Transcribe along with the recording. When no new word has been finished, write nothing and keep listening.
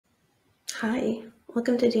Hi,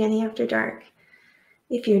 welcome to Danny After Dark.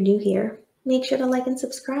 If you're new here, make sure to like and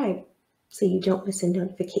subscribe so you don't miss a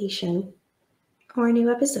notification or a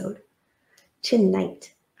new episode.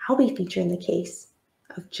 Tonight, I'll be featuring the case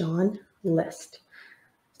of John List.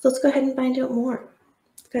 So let's go ahead and find out more.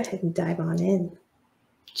 Let's go ahead and dive on in.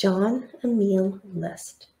 John Emil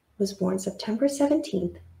List was born September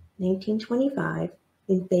 17th, 1925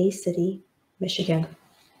 in Bay City, Michigan.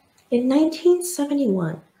 In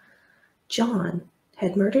 1971, John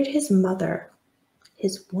had murdered his mother,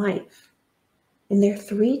 his wife, and their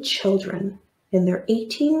 3 children in their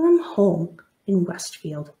 18-room home in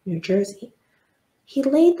Westfield, New Jersey. He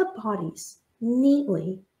laid the bodies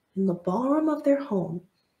neatly in the ballroom of their home.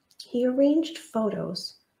 He arranged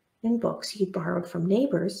photos and books he borrowed from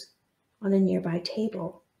neighbors on a nearby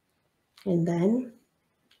table. And then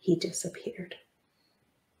he disappeared.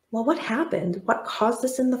 Well, what happened? What caused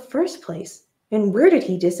this in the first place? And where did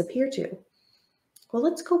he disappear to? Well,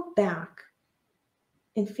 let's go back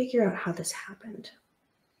and figure out how this happened.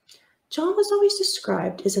 John was always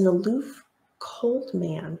described as an aloof, cold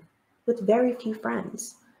man with very few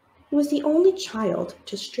friends. He was the only child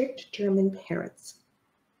to strict German parents.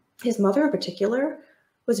 His mother in particular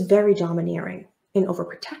was very domineering and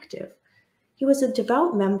overprotective. He was a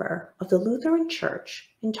devout member of the Lutheran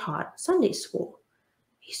Church and taught Sunday school.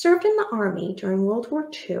 He served in the Army during World War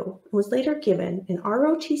II and was later given an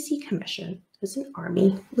ROTC commission as an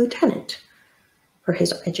Army lieutenant. For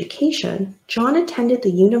his education, John attended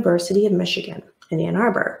the University of Michigan in Ann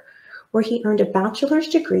Arbor, where he earned a bachelor's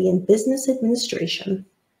degree in business administration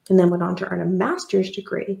and then went on to earn a master's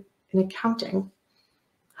degree in accounting.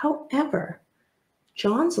 However,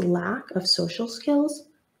 John's lack of social skills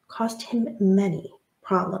caused him many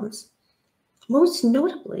problems. Most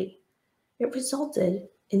notably, it resulted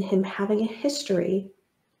in him having a history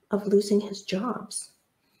of losing his jobs.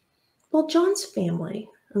 Well, John's family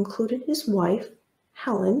included his wife,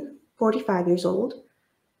 Helen, 45 years old,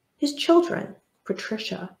 his children,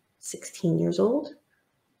 Patricia, 16 years old,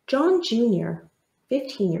 John Jr.,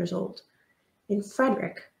 15 years old, and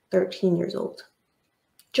Frederick, 13 years old.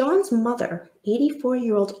 John's mother,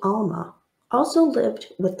 84-year-old Alma, also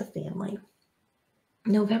lived with the family.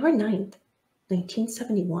 November 9th,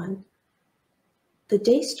 1971, the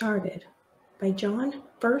day started by John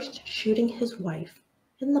first shooting his wife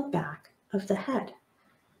in the back of the head.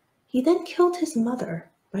 He then killed his mother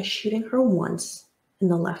by shooting her once in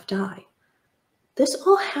the left eye. This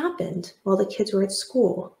all happened while the kids were at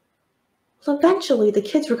school. Well, eventually, the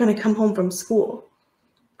kids were going to come home from school.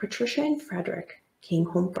 Patricia and Frederick came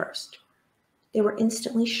home first. They were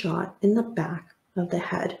instantly shot in the back of the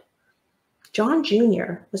head. John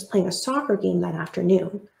Jr. was playing a soccer game that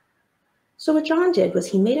afternoon. So what John did was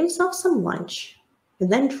he made himself some lunch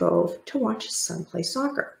and then drove to watch his son play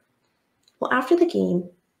soccer. Well, after the game,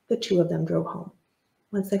 the two of them drove home.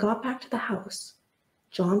 Once they got back to the house,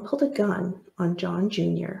 John pulled a gun on John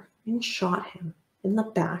Jr. and shot him in the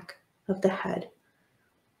back of the head.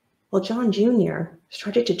 Well, John Jr.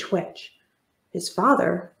 started to twitch. His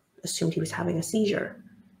father assumed he was having a seizure,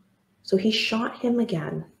 so he shot him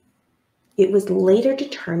again. It was later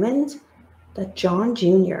determined that John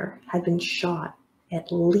Jr. had been shot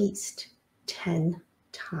at least 10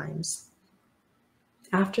 times.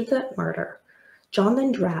 After the murder, John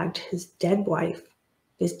then dragged his dead wife,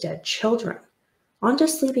 his dead children, onto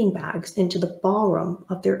sleeping bags into the ballroom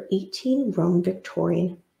of their 18-room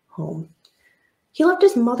Victorian home. He left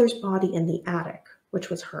his mother's body in the attic, which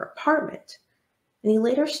was her apartment, and he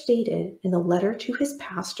later stated in a letter to his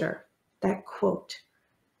pastor that, quote,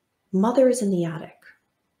 "Mother is in the attic.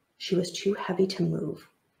 She was too heavy to move,"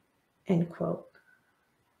 end quote.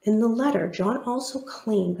 In the letter, John also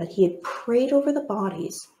claimed that he had prayed over the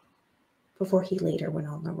bodies before he later went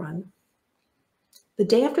on the run. The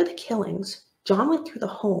day after the killings, John went through the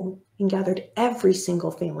home and gathered every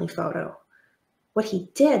single family photo. What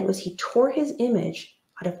he did was he tore his image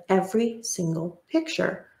out of every single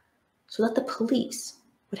picture so that the police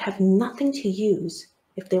would have nothing to use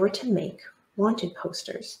if they were to make wanted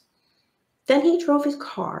posters. Then he drove his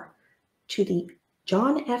car to the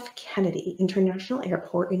John F. Kennedy International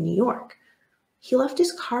Airport in New York. He left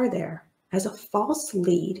his car there as a false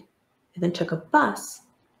lead and then took a bus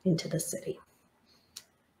into the city.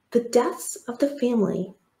 The deaths of the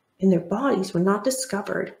family and their bodies were not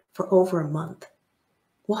discovered for over a month.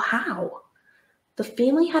 Well, how? The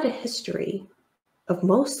family had a history of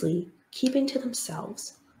mostly keeping to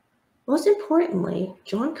themselves. Most importantly,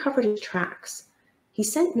 John covered his tracks. He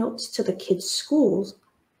sent notes to the kids' schools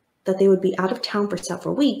that they would be out of town for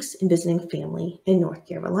several weeks and visiting family in North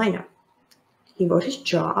Carolina. He wrote his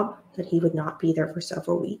job that he would not be there for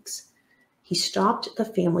several weeks. he stopped the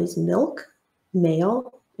family's milk,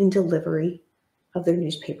 mail, and delivery of their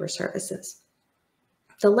newspaper services.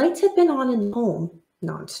 The lights had been on in the home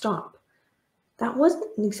nonstop. That wasn't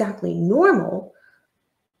exactly normal,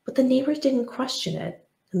 but the neighbors didn't question it.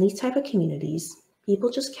 In these type of communities, people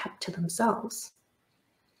just kept to themselves.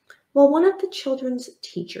 Well, one of the children's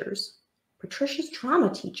teachers, Patricia's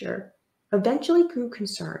drama teacher, eventually grew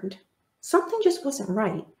concerned. Something just wasn't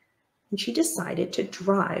right, and she decided to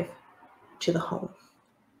drive to the home.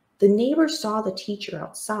 The neighbors saw the teacher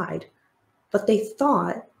outside, but they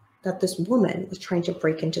thought that this woman was trying to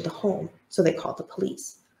break into the home, so they called the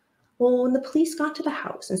police. Well, when the police got to the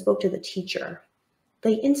house and spoke to the teacher,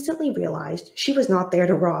 they instantly realized she was not there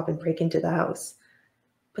to rob and break into the house.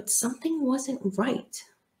 But something wasn't right.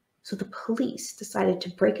 So the police decided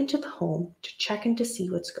to break into the home to check in to see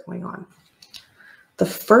what's going on. The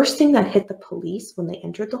first thing that hit the police when they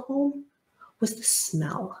entered the home was the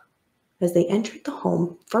smell. As they entered the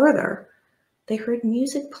home further, they heard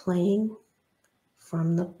music playing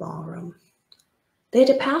from the ballroom. They had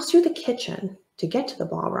to pass through the kitchen to get to the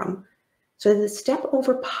ballroom, so they had to step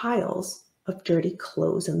over piles of dirty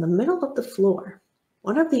clothes in the middle of the floor.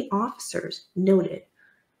 One of the officers noted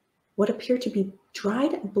what appeared to be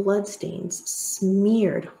dried bloodstains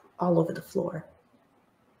smeared all over the floor.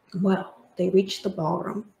 Well, they reached the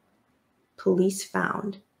ballroom. Police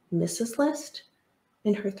found Mrs. List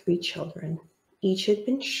and her 3 children. Each had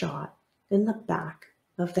been shot in the back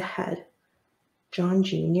of the head. John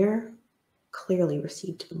Jr. clearly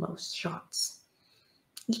received the most shots.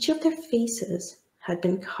 Each of their faces had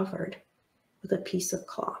been covered with a piece of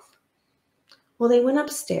cloth. Well, they went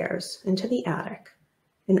upstairs into the attic,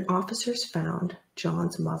 and officers found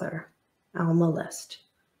John's mother, Alma List.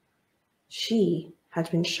 She had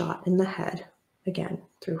been shot in the head, again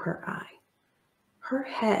through her eye. Her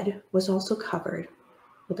head was also covered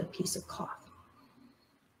with a piece of cloth.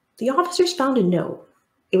 The officers found a note.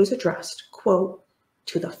 It was addressed, quote,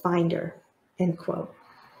 to the finder, end quote.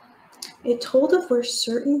 It told of where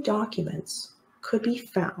certain documents could be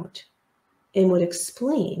found and would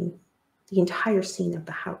explain the entire scene of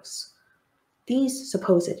the house. These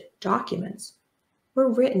supposed documents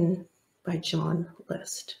were written by John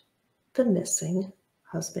List, the missing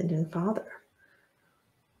husband and father.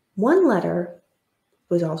 One letter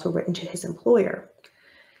was also written to his employer.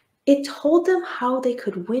 It told them how they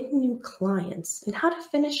could win new clients and how to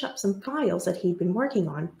finish up some files that he'd been working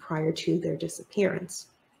on prior to their disappearance.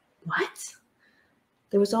 What?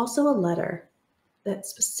 There was also a letter that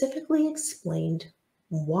specifically explained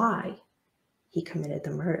why he committed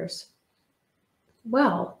the murders.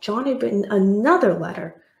 Well, John had written another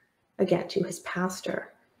letter, again to his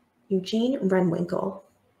pastor, Eugene Renwinkle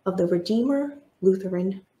of the Redeemer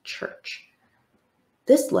Lutheran Church.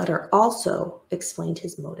 This letter also explained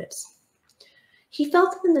his motives. He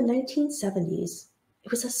felt that in the 1970s,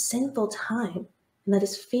 it was a sinful time and that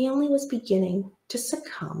his family was beginning to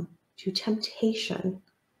succumb to temptation,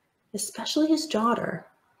 especially his daughter.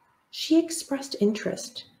 She expressed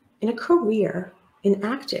interest in a career in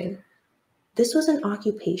acting. This was an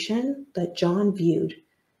occupation that John viewed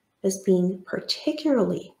as being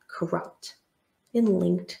particularly corrupt and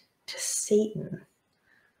linked to Satan.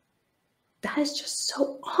 That is just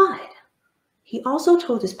so odd. He also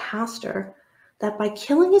told his pastor that by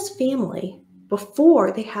killing his family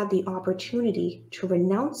before they had the opportunity to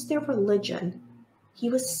renounce their religion, he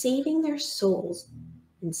was saving their souls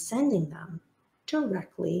and sending them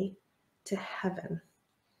directly to heaven.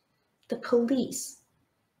 The police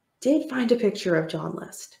did find a picture of John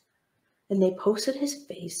List, and they posted his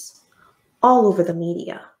face all over the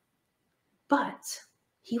media, but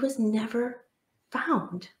he was never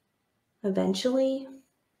found. Eventually,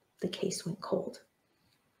 the case went cold.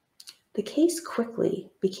 The case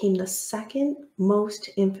quickly became the second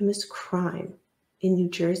most infamous crime in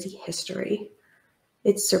New Jersey history.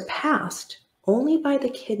 It's surpassed only by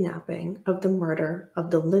the kidnapping of the murder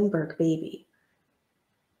of the Lindbergh baby.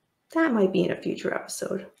 That might be in a future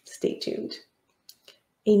episode. Stay tuned.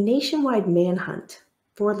 A nationwide manhunt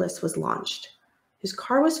for List was launched. His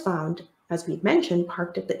car was found, as we mentioned,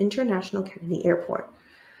 parked at the International Kennedy Airport.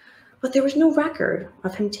 But there was no record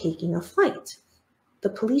of him taking a flight. The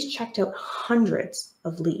police checked out hundreds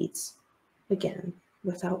of leads, again,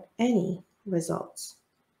 without any results.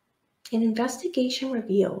 An investigation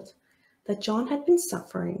revealed that John had been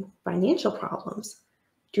suffering financial problems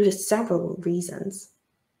due to several reasons.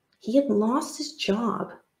 He had lost his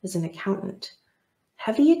job as an accountant.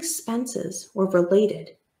 Heavy expenses were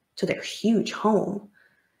related to their huge home,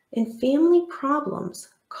 and family problems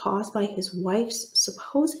caused by his wife's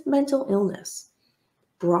supposed mental illness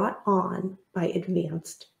brought on by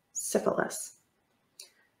advanced syphilis.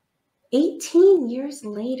 18 years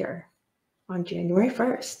later, on January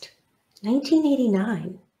 1st,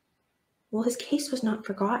 1989, well, his case was not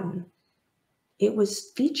forgotten. It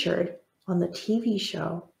was featured on the TV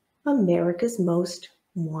show America's Most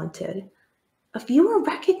Wanted. A viewer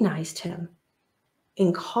recognized him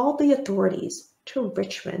and called the authorities to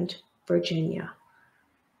Richmond, Virginia.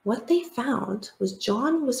 What they found was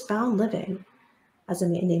John was found living as a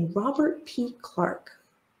man named Robert P. Clark.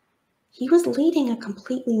 He was leading a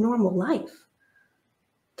completely normal life.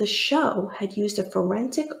 The show had used a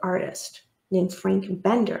forensic artist named Frank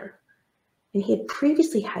Bender, and he had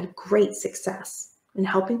previously had great success in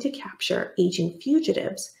helping to capture aging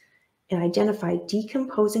fugitives and identify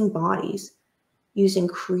decomposing bodies using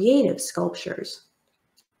creative sculptures.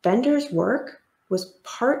 Bender's work was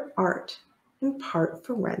part art and part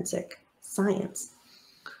forensic science.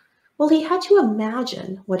 Well, he had to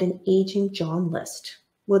imagine what an aging John List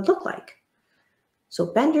would look like. So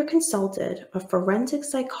Bender consulted a forensic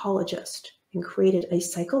psychologist and created a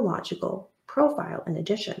psychological profile in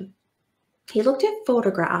addition. He looked at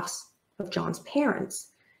photographs of John's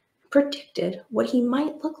parents and predicted what he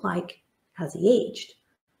might look like as he aged.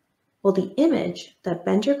 Well, the image that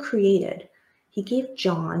Bender created, he gave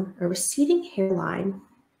John a receding hairline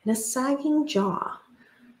and a sagging jaw.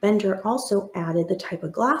 Bender also added the type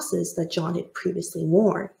of glasses that John had previously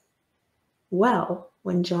worn. Well,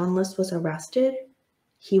 when John List was arrested,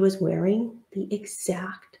 he was wearing the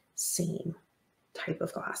exact same type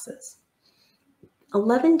of glasses.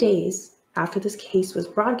 11 days after this case was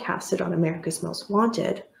broadcasted on America's Most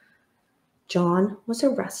Wanted, John was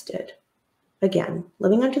arrested, again,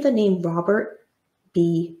 living under the name Robert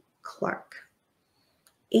B. Clark.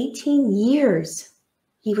 18 years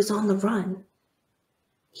he was on the run.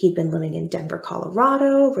 He'd been living in Denver,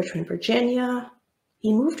 Colorado, Richmond, Virginia.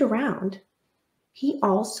 He moved around. He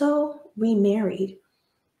also remarried.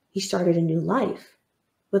 He started a new life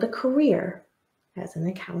with a career as an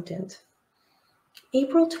accountant.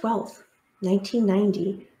 April 12th,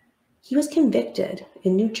 1990, he was convicted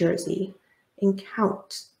in New Jersey in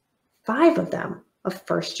counts, 5 of them, of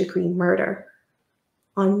first-degree murder.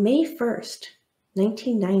 On May 1st,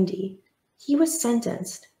 1990, he was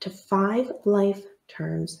sentenced to 5 life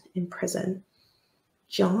terms in prison.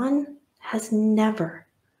 John has never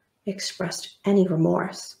expressed any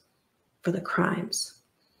remorse for the crimes.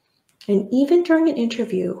 And even during an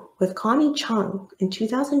interview with Connie Chung in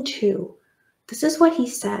 2002, this is what he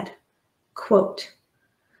said, quote,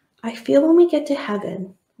 "I feel when we get to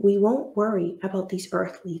heaven, we won't worry about these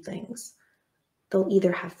earthly things. They'll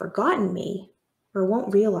either have forgotten me or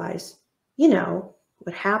won't realize,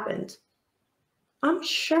 what happened. I'm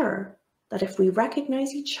sure that if we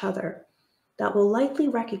recognize each other, that we'll likely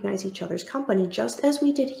recognize each other's company just as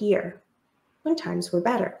we did here when times were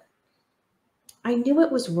better. I knew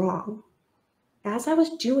it was wrong. As I was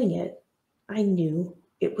doing it, I knew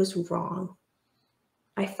it was wrong.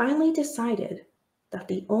 I finally decided that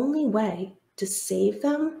the only way to save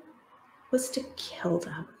them was to kill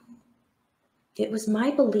them. It was my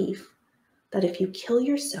belief that if you kill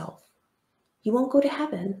yourself, you won't go to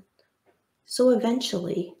heaven. So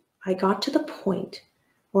eventually, I got to the point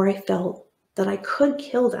where I felt that I could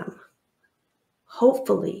kill them.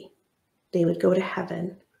 Hopefully, they would go to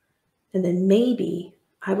heaven, and then maybe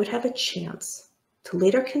I would have a chance to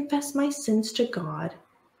later confess my sins to God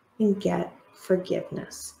and get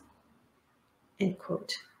forgiveness." End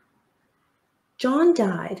quote. John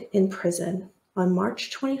died in prison on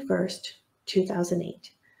March 21st,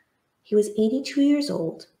 2008. He was 82 years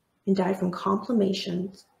old and died from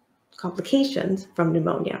complications from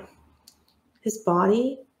pneumonia. His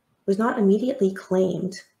body was not immediately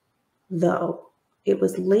claimed, though it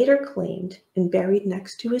was later claimed and buried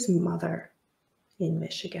next to his mother in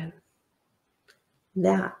Michigan.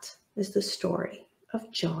 That is the story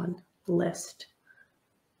of John List.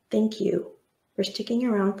 Thank you for sticking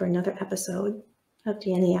around for another episode of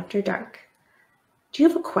Danny After Dark. Do you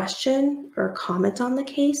have a question or a comment on the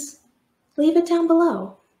case? Leave it down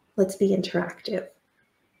below. Let's be interactive.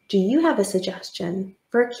 Do you have a suggestion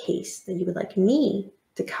for a case that you would like me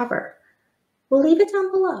to cover? Well, leave it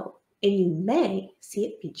down below, and you may see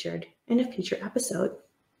it featured in a future episode.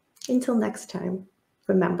 Until next time,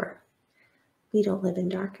 remember, we don't live in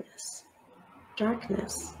darkness.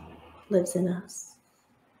 Darkness lives in us.